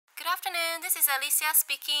afternoon, this is Alicia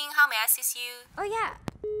speaking. How may I assist you? Oh yeah.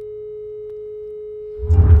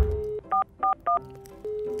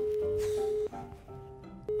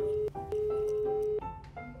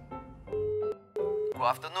 Good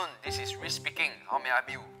afternoon, this is Rich speaking. How may I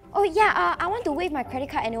help you? Oh yeah, I want to waive my credit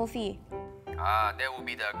card annual fee. That will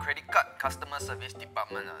be the credit card customer service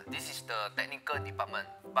department. This is the technical department.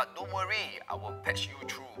 But don't worry, I will patch you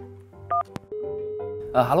through.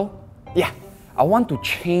 Hello? Yeah, I want to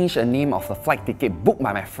change the name of the flight ticket booked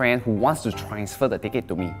by my friend who wants to transfer the ticket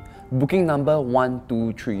to me. Booking number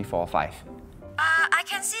 12345. I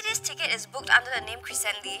can see this ticket is booked under the name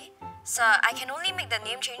Chrysan Lee. Sir, I can only make the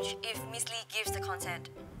name change if Miss Lee gives the consent.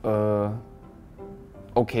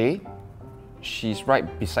 Okay. She's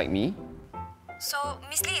right beside me. So,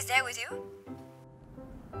 Miss Lee is there with you?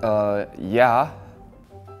 Yeah.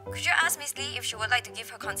 Could you ask Miss Lee if she would like to give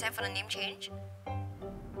her consent for the name change?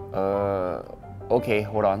 Okay,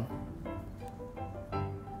 hold on.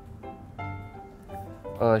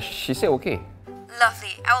 She said okay.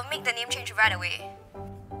 Lovely. I will make the name change right away.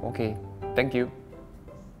 Okay, thank you.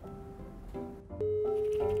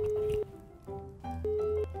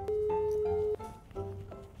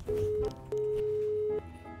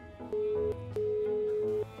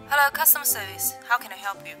 Hello, customer service. How can I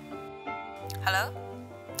help you? Hello?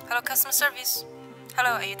 Hello, customer service.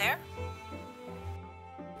 Hello, are you there?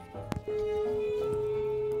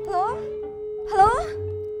 Hello? Hello?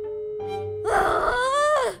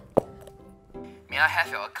 May I have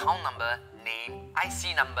your account number, name,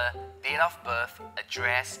 IC number, date of birth,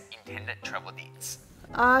 address, intended travel dates?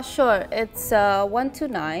 Sure. It's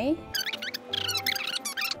 129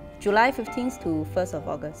 July 15th to 1st of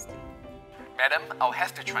August. Madam, I'll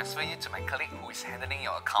have to transfer you to my colleague who is handling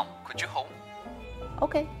your account. Could you hold?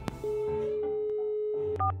 Okay.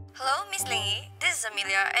 Hello, Miss Lingyi. This is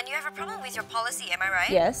Amelia, and you have a problem with your policy, am I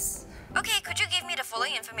right? Yes. Okay, could you give me the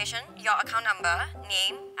following information? Your account number,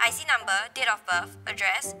 name, IC number, date of birth,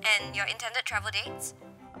 address, and your intended travel dates?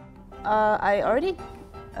 I already...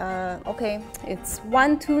 okay. It's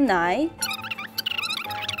 129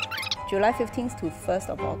 July 15th to 1st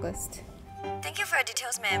of August. Thank you for your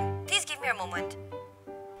details, ma'am. Please give me a moment.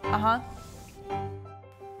 Uh-huh.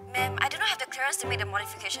 Ma'am, I do not have the clearance to make the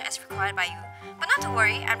modification as required by you. But not to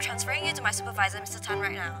worry, I'm transferring you to my supervisor, Mr. Tan,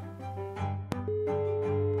 right now.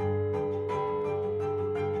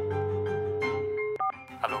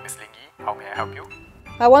 Hello, Miss Lingyi. How may I help you?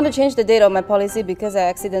 I want to change the date of my policy because I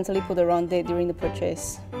accidentally put the wrong date during the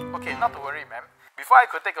purchase. Okay, not to worry, ma'am. Before I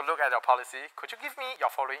could take a look at your policy, could you give me your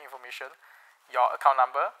following information? Your account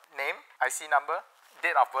number, name, IC number,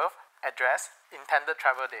 date of birth, address, intended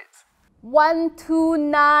travel dates.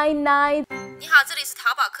 1299. 你好，这里是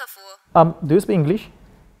淘宝客服。 Do you speak English?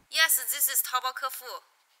 Yes, this is 淘宝客服。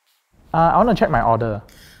 I want to check my order.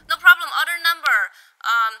 No problem. Order number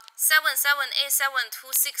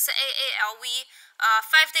 77872688LV.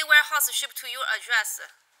 5-day warehouse shipped to your address.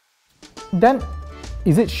 Then,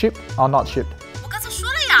 is it shipped or not shipped? 我刚才说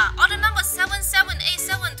了呀 ，Order number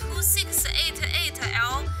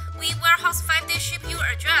 77872688LV warehouse 5-day ship your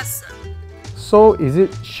address. So, is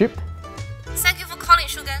it shipped? Thank you for calling,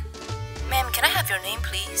 Shugan. Ma'am, can I have your name,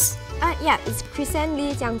 please? Yeah, it's Chrysan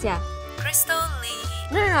Lee Jiangjia. Crystal Lee.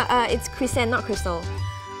 No, it's Chrysan, not Crystal.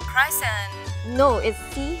 Chrysan. No, it's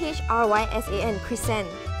Chrysan, Chrysan.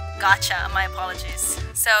 Gotcha. My apologies.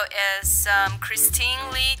 So it's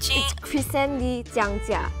Christine Lee Jing. It's Chrysan Lee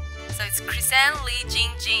Jiangjia. So it's Chrysan Lee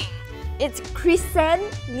Jing Jing. It's Chrysan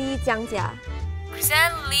Lee Jiangjia.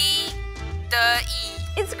 Chrysan Lee De Yi.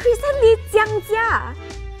 It's Chrysan Lee Jiangjia.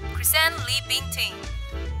 Chrysan Lee Bingting.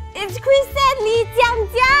 It's Chrysan Lee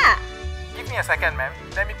Jiangjia. Give me a second, ma'am.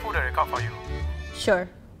 Let me pull the record for you. Sure.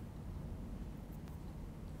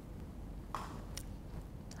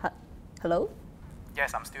 Hello?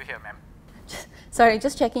 Yes, I'm still here, ma'am. Sorry,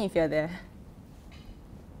 just checking if you're there.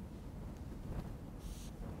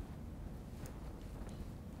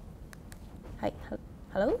 Hi.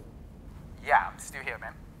 Hello? Yeah, I'm still here,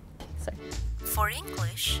 ma'am. Sorry. For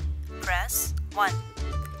English, press 1.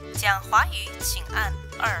 讲华语请按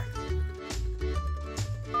2.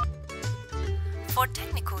 For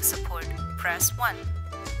technical support, press 1.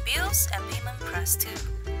 Bills and payment, press 2.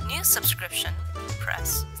 New subscription,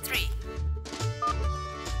 press 3.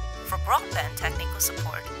 For broadband technical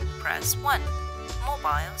support, press 1.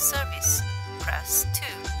 Mobile service, press 2.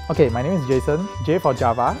 Okay, my name is Jason. J for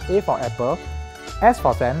Java, A for Apple, S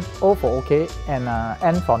for Sam, O for OK, and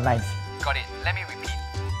N for nice. Got it. Let me repeat.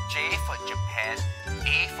 J for Japan,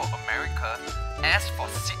 A for America, S for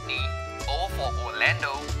Sydney, O for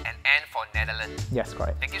Orlando, and N for Netherlands. Yes,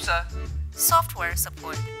 correct. Thank you, sir. Software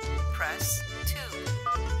support, press 2.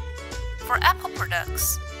 For Apple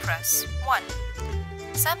products, press 1.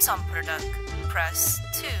 Samsung product, press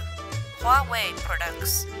 2. Huawei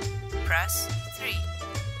products, press 3.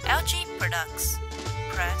 LG products,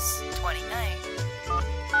 press 29.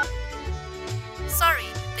 Sorry,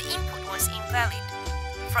 the input was invalid.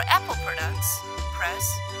 For Apple products, press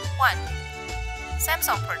 1.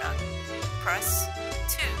 Samsung product, press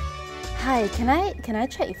 2. Hi, can I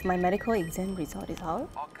check if my medical exam result is out?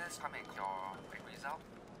 August, come your quick result.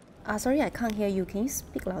 Sorry, I can't hear you. Can you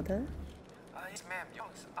speak louder? Yes, ma'am. Your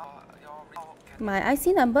result can... My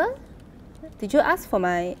IC number? Did you ask for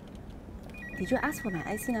my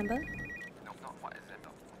IC number? No, not what is it?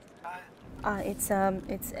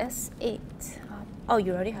 It's S8. Oh,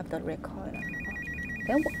 you already have the record.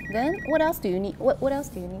 Then what else do you need? What else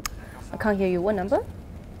do you need? I can't hear you. What number?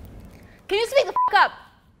 Can you speak the fuck up?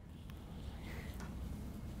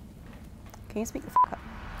 Can you speak the fuck up?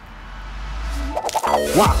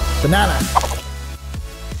 Wow, banana.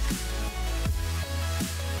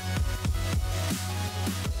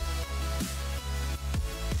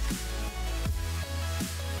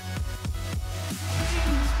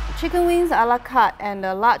 Chicken wings a la carte and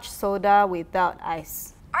a large soda without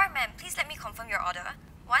ice. Alright, ma'am, please let me confirm your order.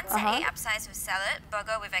 One set A upsize with salad,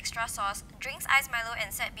 burger with extra sauce, drinks iced Milo,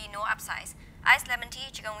 and set B no upsize. Iced lemon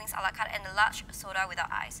tea, chicken wings a la carte, and a large soda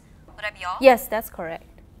without ice. Would that be all? Yes, that's correct.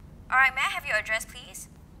 Alright, may I have your address, please?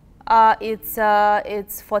 It's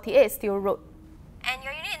 48 Steel Road. And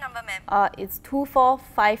your unit number, ma'am? It's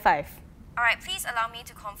 2455. Alright, please allow me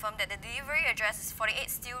to confirm that the delivery address is 48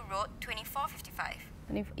 Steel Road, 2455.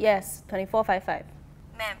 Yes, 2455.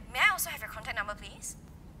 Ma'am, may I also have your contact number, please?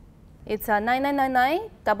 It's 9999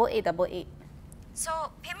 8888.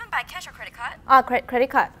 So, payment by cash or credit card? Credit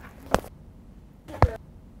card.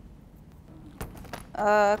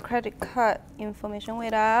 Credit card information.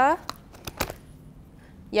 Wait.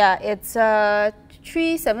 Yeah, it's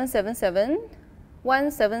 3777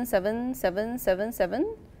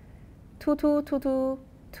 1777777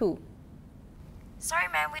 22222. Sorry,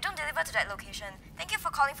 ma'am, we don't deliver to that location. Thank you for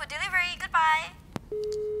calling for delivery. Goodbye.